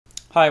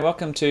Hi,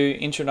 welcome to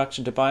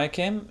Introduction to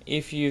Biochem.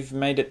 If you've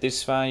made it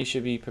this far, you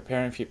should be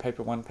preparing for your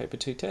Paper 1, Paper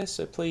 2 test,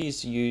 so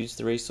please use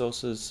the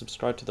resources,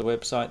 subscribe to the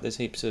website. There's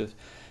heaps of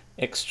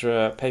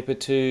extra Paper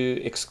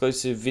 2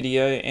 exclusive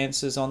video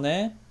answers on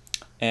there,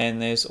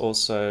 and there's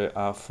also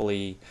a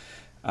fully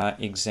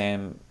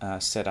exam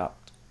set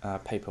up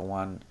Paper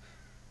 1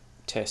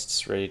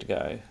 tests ready to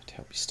go to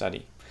help you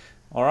study.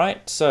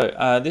 Alright,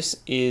 so this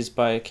is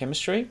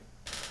biochemistry.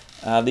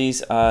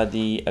 These are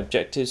the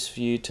objectives for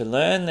you to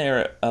learn. There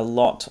are a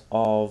lot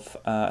of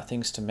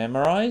things to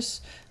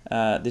memorize.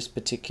 This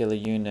particular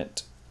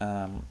unit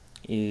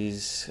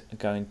is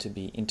going to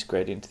be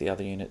integrated into the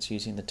other units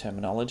using the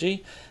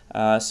terminology.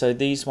 So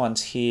these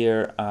ones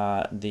here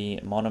are the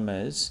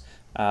monomers,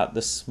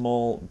 the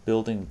small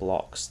building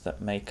blocks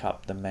that make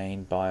up the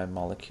main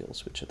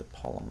biomolecules, which are the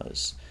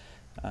polymers.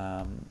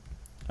 And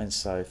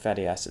so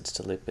fatty acids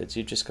to lipids,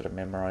 you've just got to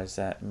memorize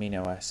that.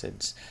 Amino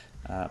acids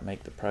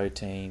make the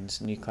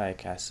proteins,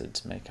 nucleic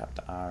acids make up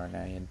the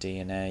RNA and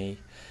DNA,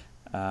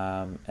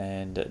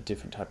 and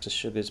different types of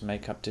sugars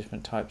make up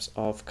different types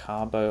of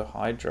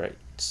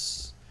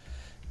carbohydrates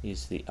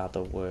is the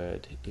other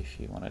word if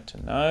you wanted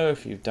to know.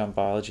 If you've done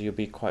biology, you'll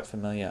be quite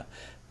familiar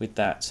with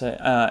that. So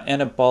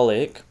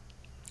anabolic,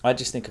 I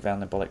just think of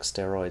anabolic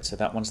steroids. So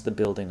that one's the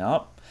building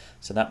up.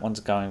 So that one's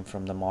going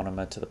from the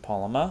monomer to the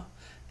polymer.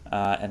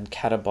 And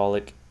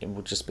catabolic, it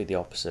will just be the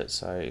opposite.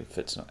 So if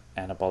it's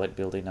anabolic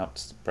building up,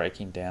 it's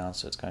breaking down,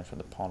 so it's going from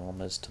the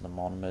polymers to the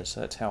monomers. So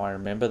that's how I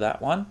remember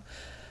that one.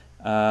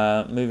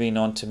 Moving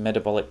on to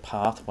metabolic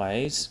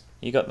pathways,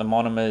 you got the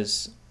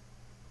monomers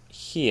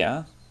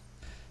here,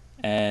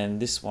 and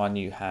this one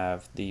you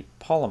have the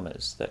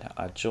polymers that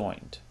are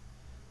joined.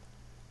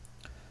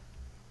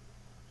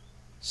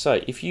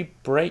 So if you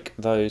break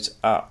those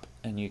up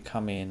and you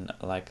come in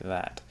like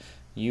that,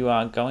 you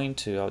are going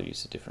to, I'll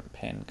use a different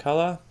pen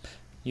color,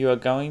 you are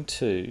going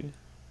to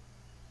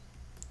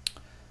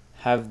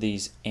have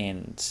these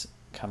ends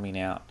coming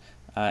out.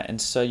 And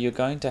so you're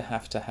going to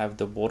have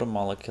the water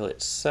molecule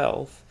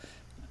itself,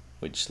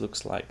 which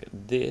looks like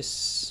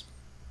this,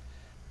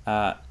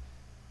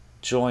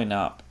 join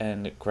up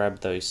and grab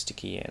those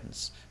sticky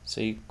ends.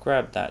 So you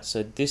grab that.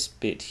 So this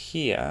bit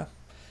here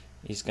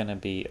is going to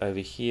be over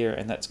here,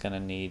 and that's going to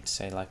need,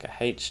 say, like a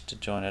H to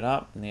join it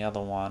up, and the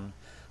other one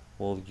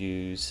will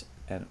use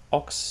an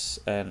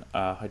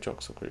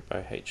hydroxyl group,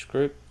 OH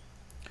group,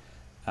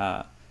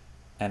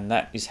 and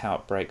that is how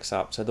it breaks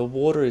up. So the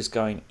water is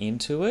going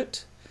into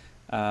it,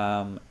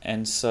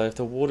 and so if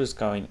the water is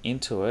going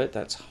into it,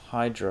 that's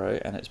hydro,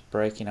 and it's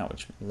breaking up,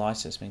 which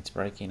lysis means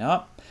breaking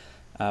up.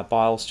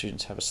 Bio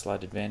students have a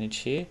slight advantage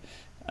here.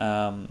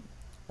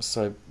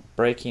 So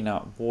breaking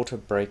up, water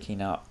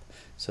breaking up.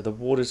 So the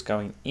water is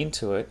going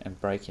into it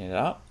and breaking it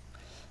up.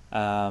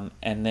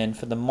 And then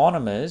for the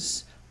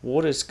monomers,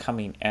 water is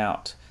coming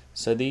out.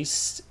 So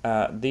these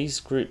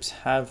groups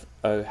have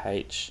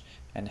OH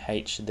and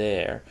H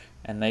there,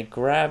 and they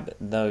grab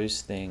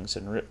those things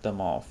and rip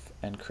them off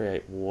and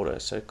create water.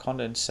 So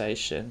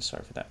condensation,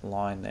 sorry for that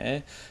line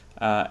there,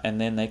 and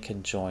then they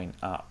can join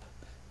up.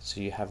 So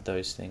you have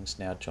those things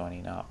now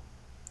joining up.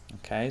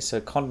 Okay,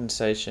 so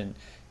condensation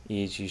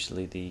is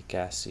usually the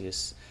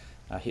gaseous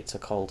hits a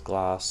cold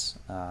glass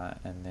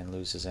and then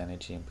loses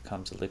energy and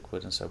becomes a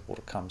liquid, and so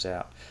water comes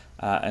out.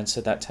 And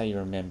so that's how you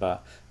remember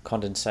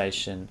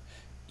condensation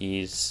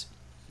is,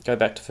 go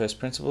back to first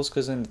principles,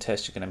 because in the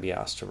test you're going to be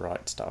asked to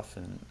write stuff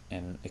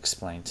and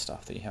explain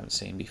stuff that you haven't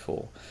seen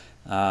before.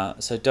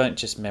 So don't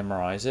just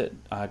memorize it,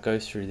 go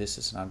through this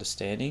as an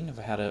understanding of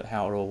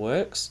how it all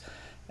works.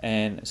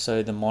 And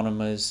so the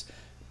monomers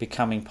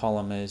becoming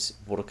polymers,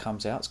 water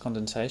comes out, it's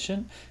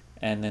condensation,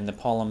 and then the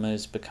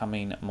polymers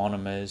becoming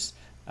monomers,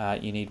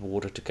 you need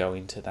water to go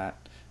into that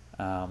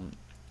to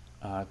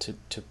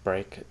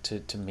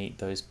meet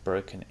those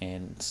broken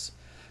ends.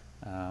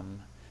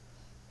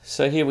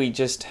 So here we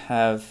just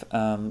have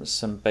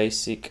some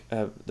basic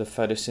the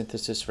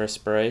photosynthesis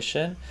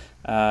respiration.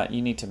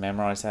 You need to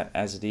memorize that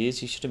as it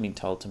is. You should have been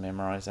told to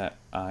memorize that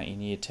in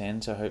year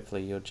 10, so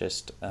hopefully you're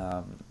just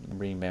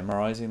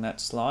re-memorizing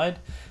that slide.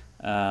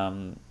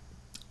 I'm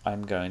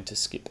going to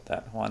skip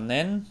that one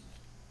then,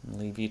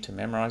 leave you to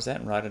memorize that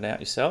and write it out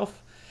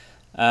yourself.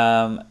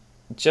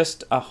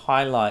 Just a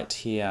highlight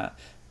here,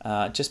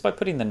 just by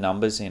putting the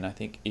numbers in, I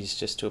think, is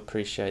just to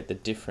appreciate the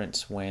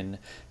difference when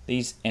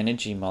these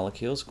energy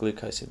molecules,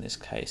 glucose in this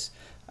case,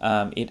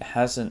 it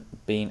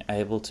hasn't been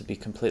able to be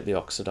completely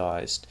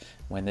oxidized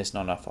when there's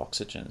not enough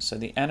oxygen. So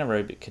the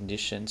anaerobic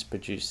conditions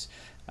produce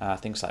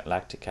things like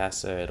lactic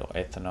acid or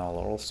ethanol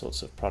or all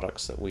sorts of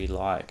products that we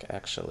like,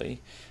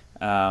 actually.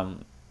 So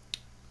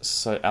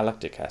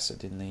lactic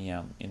acid in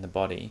the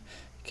body,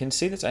 you can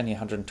see that's only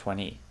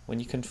 120. When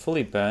you can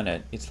fully burn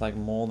it, it's like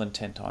more than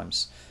 10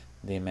 times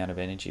the amount of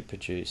energy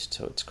produced.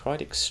 So it's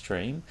quite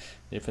extreme,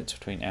 the difference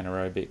between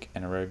anaerobic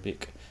and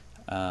aerobic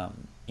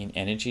in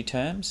energy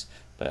terms,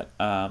 but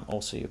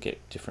also you'll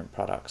get different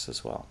products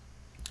as well.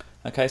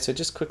 Okay, so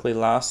just quickly,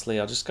 lastly,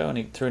 I'll just go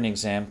through an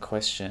exam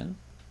question.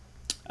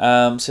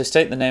 So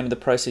state the name of the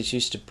process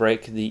used to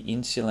break the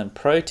insulin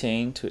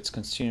protein to its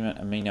constituent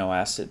amino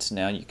acids.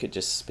 Now you could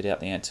just spit out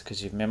the answer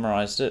because you've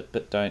memorized it,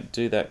 but don't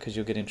do that because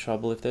you'll get in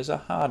trouble if there's a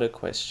harder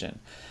question.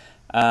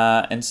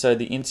 And so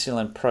the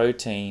insulin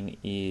protein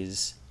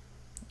is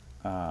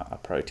a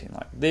protein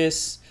like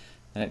this,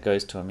 and it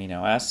goes to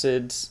amino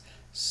acids.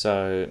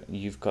 So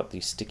you've got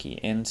these sticky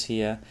ends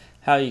here.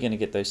 How are you going to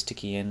get those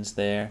sticky ends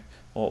there?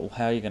 Or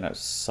how are you going to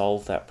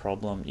solve that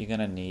problem? You're going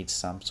to need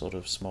some sort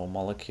of small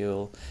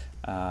molecule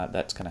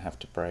that's going to have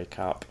to break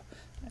up,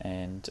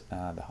 and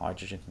the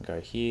hydrogen can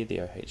go here,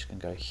 the OH can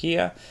go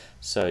here.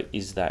 So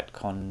is that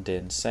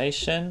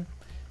condensation?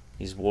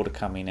 Is water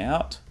coming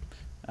out?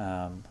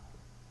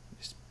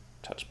 This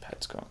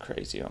touchpad's going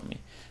crazy on me.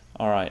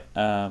 All right,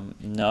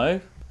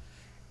 no.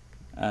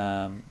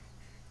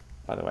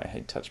 By the way, I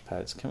hate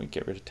touchpads. Can we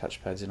get rid of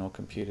touchpads in all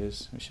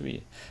computers? We should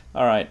be.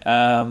 All right.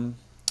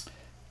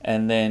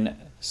 And then,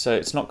 so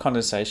it's not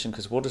condensation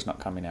because water's not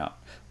coming out.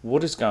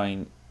 Water's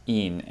going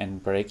in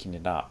and breaking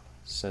it up.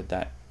 So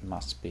that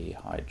must be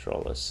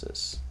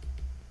hydrolysis.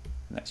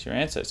 And that's your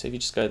answer. So if you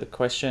just go to the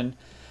question,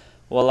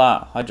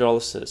 voila,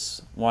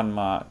 hydrolysis, 1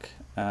 mark.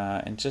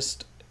 And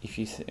just, if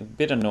you're a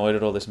bit annoyed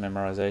at all this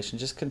memorization,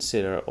 just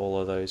consider all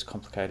of those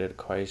complicated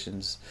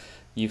equations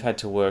you've had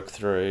to work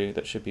through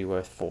that should be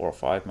worth 4 or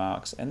 5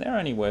 marks, and they're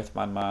only worth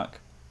 1 mark.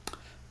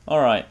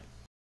 All right.